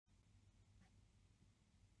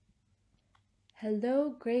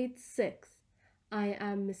Hello, grade 6. I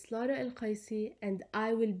am Miss Lara ElQaisi and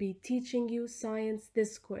I will be teaching you science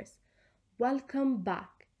this course. Welcome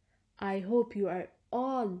back. I hope you are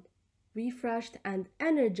all refreshed and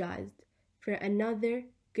energized for another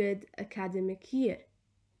good academic year.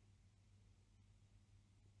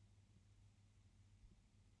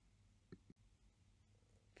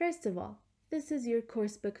 First of all, this is your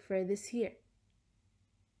course book for this year.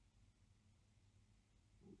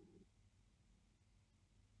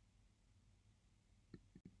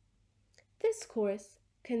 This course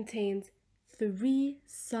contains 3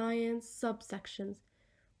 science subsections,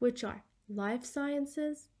 which are life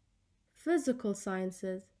sciences, physical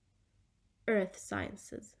sciences, earth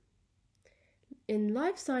sciences. In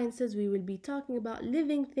life sciences, we will be talking about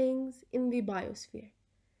living things in the biosphere.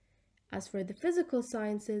 As for the physical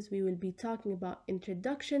sciences, we will be talking about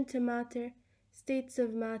introduction to matter, states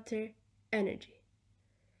of matter, energy.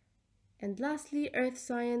 And lastly, earth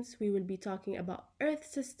science, we will be talking about earth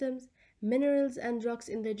systems, minerals and rocks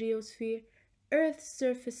in the geosphere, earth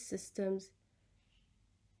surface systems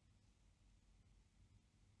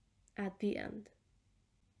at the end.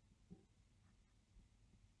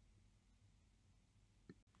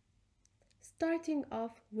 Starting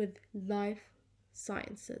off with life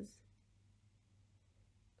sciences,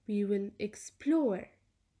 we will explore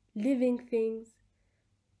living things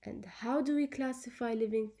and how do we classify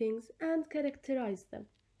living things and characterize them.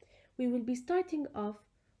 We will be starting off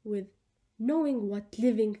with knowing what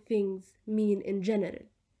living things mean in general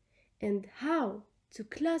and how to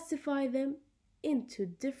classify them into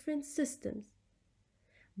different systems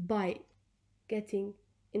by getting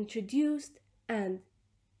introduced and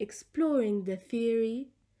exploring the theory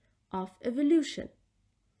of evolution.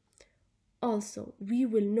 Also, we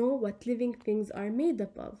will know what living things are made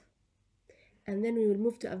up of. And then we will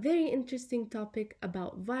move to a very interesting topic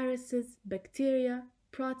about viruses, bacteria,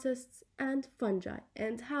 protists, and fungi,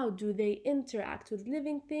 and how do they interact with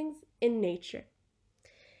living things in nature.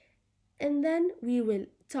 And then we will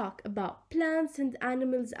talk about plants and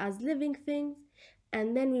animals as living things,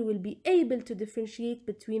 and then we will be able to differentiate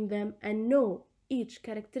between them and know each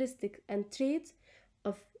characteristic and traits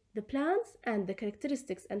of the plants and the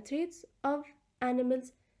characteristics and traits of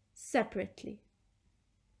animals separately.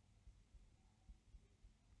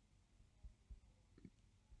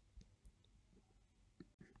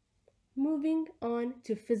 Moving on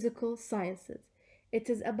to physical sciences. It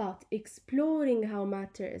is about exploring how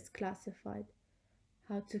matter is classified,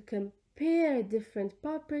 how to compare different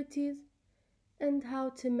properties, and how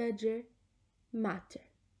to measure matter.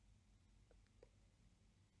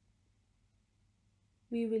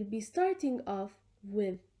 We will be starting off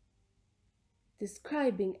with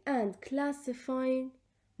describing and classifying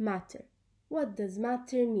matter. What does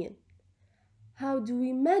matter mean? How do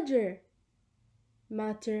we measure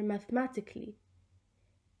matter mathematically?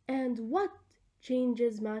 And what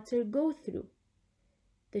changes matter go through?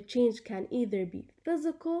 The change can either be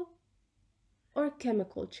physical or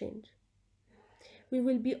chemical change. We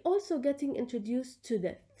will be also getting introduced to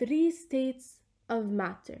the 3 states of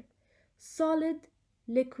matter: solid,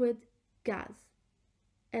 liquid, gas,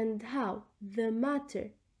 and how the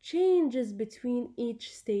matter changes between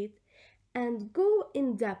each state, and go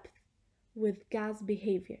in depth with gas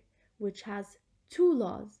behavior, which has 2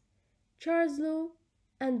 laws: Charles' law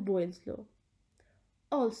and Boyle's law.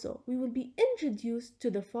 Also, we will be introduced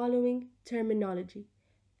to the following terminology: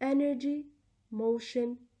 energy,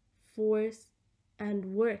 motion, force, and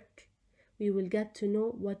work. We will get to know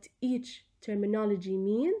what each terminology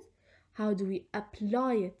means, how do we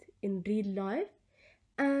apply it in real life,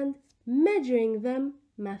 and measuring them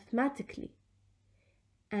mathematically.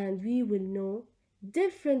 And we will know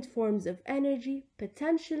different forms of energy,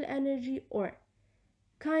 potential energy or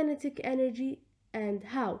kinetic energy, and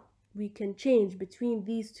how we can change between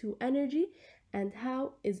these 2 energy and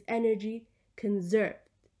how is energy conserved.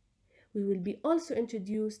 We will be also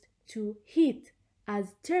introduced to heat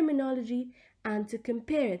as terminology and to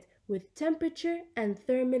compare it with temperature and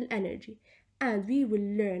thermal energy, and we will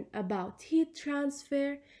learn about heat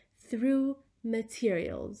transfer through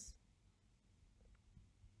materials.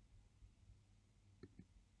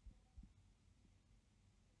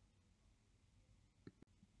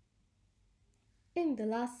 In the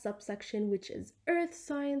last subsection, which is earth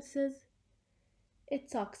sciences,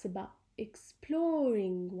 it talks about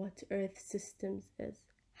exploring what earth systems is,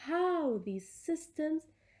 how these systems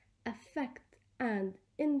affect and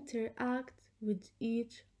interact with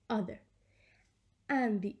each other,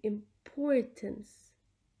 and the importance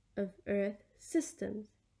of earth systems.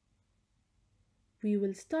 We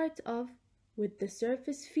will start off with the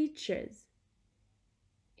surface features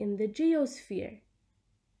in the geosphere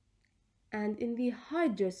and in the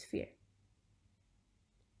hydrosphere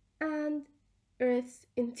and Earth's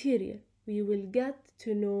interior. We will get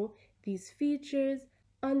to know these features,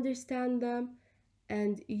 understand them,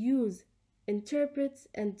 and interpret,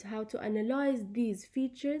 and how to analyze these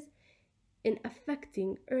features in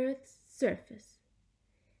affecting Earth's surface.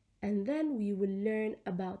 And then we will learn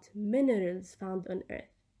about minerals found on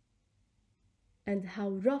Earth and how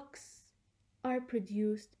rocks are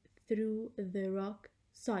produced through the rock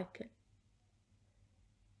cycle.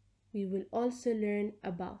 We will also learn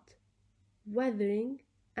about weathering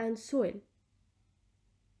and soil.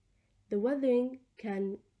 The weathering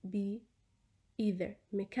can be either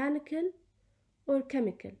mechanical or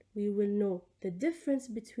chemical. We will know the difference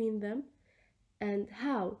between them and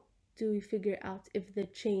how do we figure out if the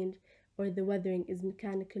change or the weathering is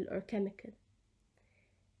mechanical or chemical.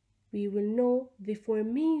 We will know the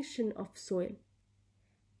formation of soil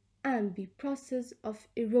and the process of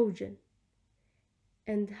erosion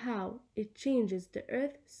and how it changes the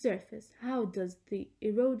Earth's surface. How does the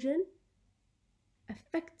erosion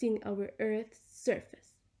affecting our Earth's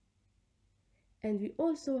surface? And we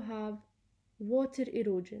also have water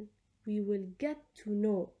erosion. We will get to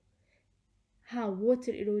know how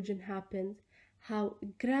water erosion happens, how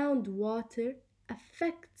groundwater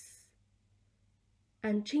affects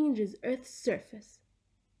and changes Earth's surface.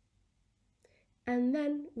 And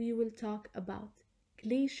then we will talk about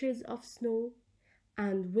glaciers of snow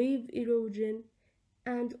and wave erosion,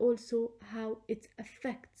 and also how it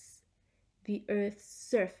affects the Earth's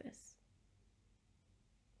surface.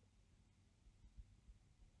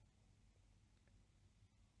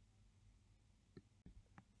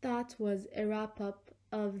 That was a wrap up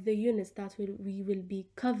of the units that we will be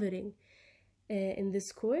covering in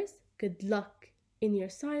this course. Good luck in your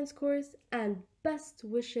science course and best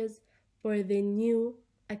wishes for the new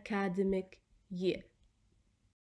academic year.